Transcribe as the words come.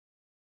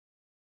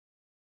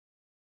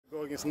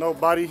Go against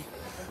nobody,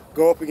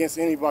 go up against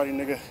anybody,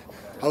 nigga.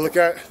 I look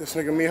at this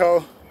nigga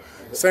Miho,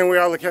 same way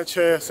I look at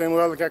Chad, same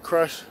way I look at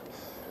Crush.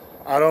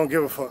 I don't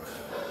give a fuck.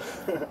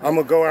 I'm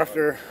gonna go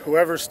after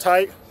whoever's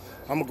tight.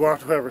 I'm gonna go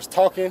after whoever's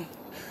talking,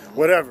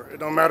 whatever. It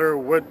don't matter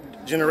what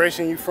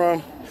generation you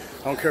from.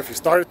 I don't care if you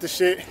started the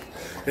shit.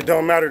 It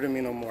don't matter to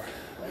me no more.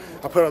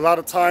 I put a lot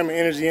of time and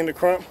energy into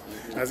Krump,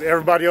 as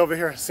everybody over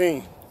here has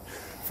seen,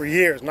 for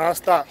years,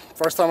 non-stop.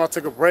 First time I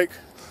took a break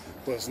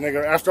was,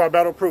 nigga, after I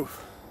battled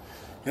Proof.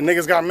 And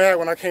niggas got mad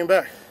when I came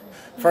back.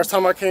 First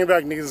time I came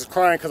back, niggas was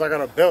crying because I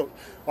got a belt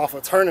off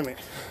a tournament.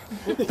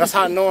 That's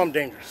how I know I'm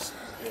dangerous.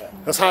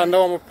 That's how I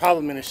know I'm a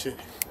problem in this shit.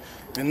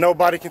 And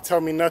nobody can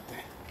tell me nothing.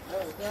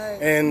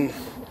 And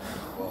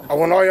I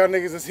want all y'all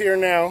niggas that's here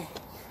now,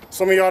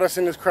 some of y'all that's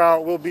in this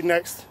crowd will be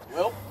next.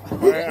 Well,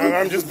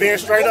 I'm just being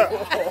straight up.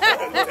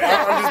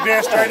 I'm just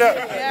being straight up.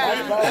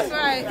 Yeah, that's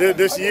right.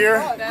 This year.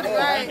 That's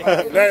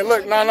right. Hey,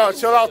 look, no,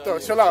 chill out though,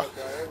 chill out.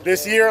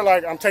 This year,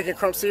 like, I'm taking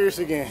Krump serious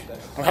again.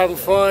 I'm having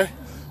fun,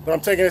 but I'm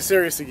taking it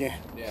serious again.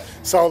 Yeah.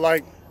 So,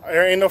 like,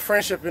 there ain't no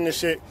friendship in this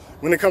shit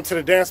when it comes to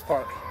the dance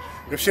part.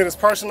 If shit is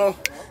personal,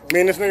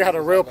 me and this nigga had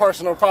a real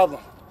personal problem.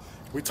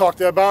 We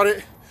talked about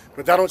it,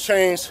 but that don't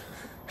change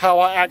how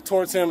I act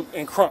towards him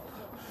in Krump.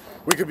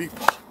 We could be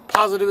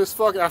positive as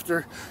fuck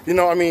after, you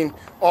know, I mean,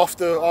 off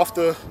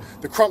the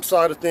Krump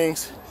side of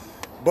things,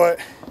 but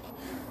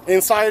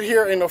inside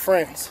here ain't no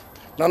friends,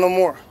 not no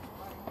more.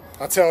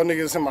 I tell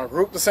niggas in my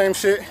group the same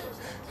shit.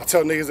 I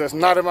tell niggas that's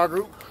not in my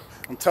group.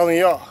 I'm telling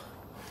y'all.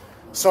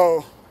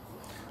 So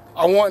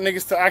I want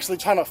niggas to actually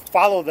try to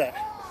follow that.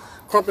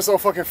 Krump is so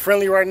fucking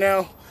friendly right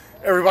now.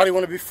 Everybody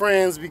want to be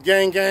friends, be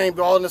gang,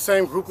 be all in the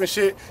same group and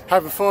shit,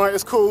 having fun.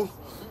 It's cool.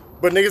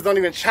 But niggas don't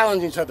even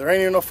challenge each other. There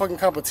ain't even no fucking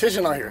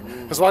competition out here.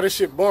 That's why this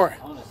shit boring.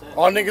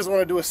 All niggas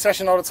want to do is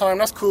session all the time.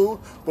 That's cool.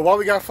 But why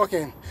we got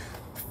fucking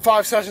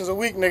 5 sessions a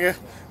week, nigga,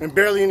 and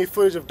barely any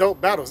footage of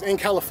dope battles in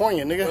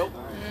California, nigga?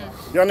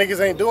 Y'all niggas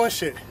ain't doing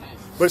shit.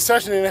 But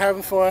sessioning and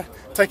having fun,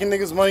 taking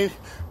niggas' money,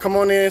 come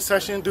on in,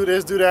 session, do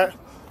this, do that,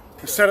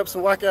 set up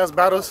some whack-ass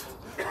battles,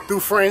 do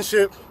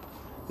friendship.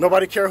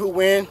 Nobody care who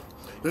win.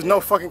 There's no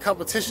fucking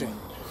competition.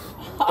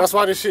 That's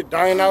why this shit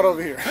dying out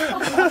over here.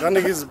 Y'all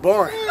niggas is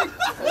boring.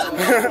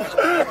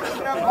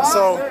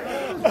 So,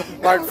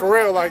 like, for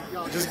real, like,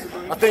 just,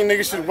 I think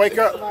niggas should wake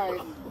up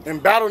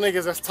and battle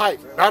niggas that's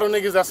tight. Battle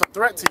niggas that's a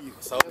threat to you.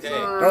 It's okay.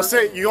 Don't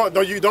say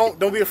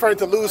don't be afraid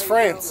to lose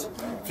friends.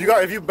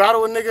 If you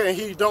battle a nigga and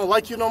he don't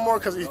like you no more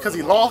because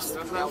he lost,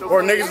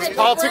 or niggas is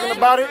politicking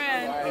about it,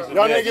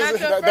 y'all niggas,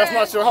 that's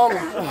not your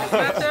homie.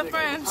 Not your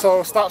friend.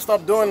 So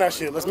stop doing that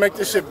shit. Let's make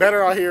this shit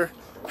better out here.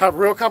 Have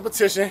real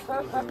competition,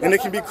 and it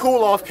can be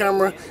cool off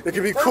camera. It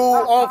can be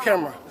cool on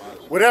camera,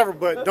 whatever.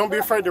 But don't be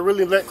afraid to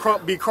really let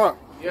Krump be Krump.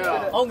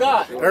 Yeah. Oh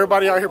God.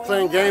 Everybody out here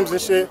playing games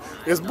and shit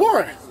is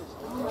boring.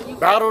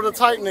 Battle the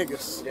tight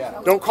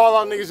niggas. Don't call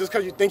out niggas just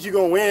because you think you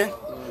gonna win.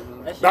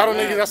 Battle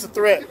niggas that's a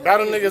threat.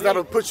 Battle niggas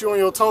that'll put you on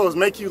your toes,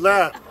 make you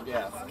laugh.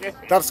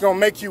 That's gonna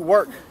make you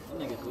work.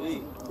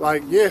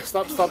 Like, yeah,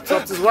 stop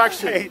this whack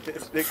shit.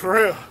 For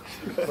real.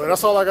 But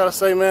that's all I gotta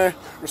say, man.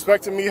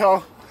 Respect to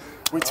Miho.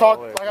 We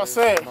talked, like I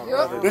said,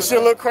 this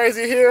shit look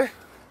crazy here,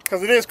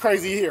 because it is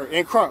crazy here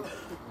in Krump.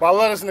 But I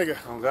love this nigga.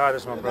 Oh God,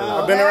 that's my brother.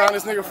 I've been around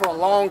this nigga for a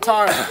long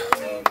time.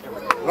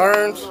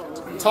 Learned,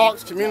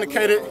 talked,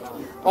 communicated,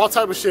 all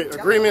type of shit.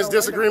 Agreements,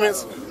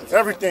 disagreements,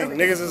 everything.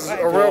 Niggas is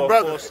a real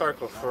brother. Full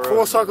circle, for real.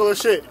 Full circle of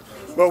shit.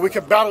 But we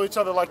can battle each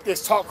other like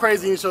this, talk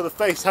crazy in each other's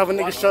face, have a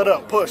nigga shut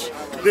up, push,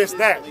 this,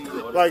 that.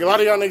 Like, a lot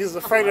of y'all niggas is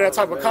afraid of that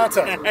type of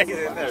contact. Like,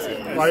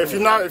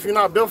 if you're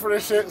not built for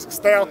this shit,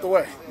 stay out the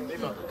way.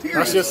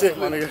 That's just it,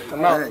 my nigga.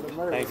 I'm out.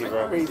 Thank you,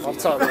 bro. I'm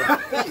talking,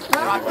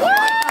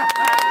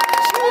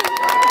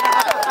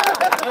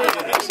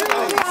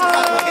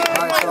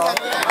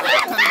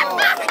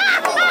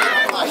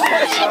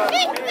 bro.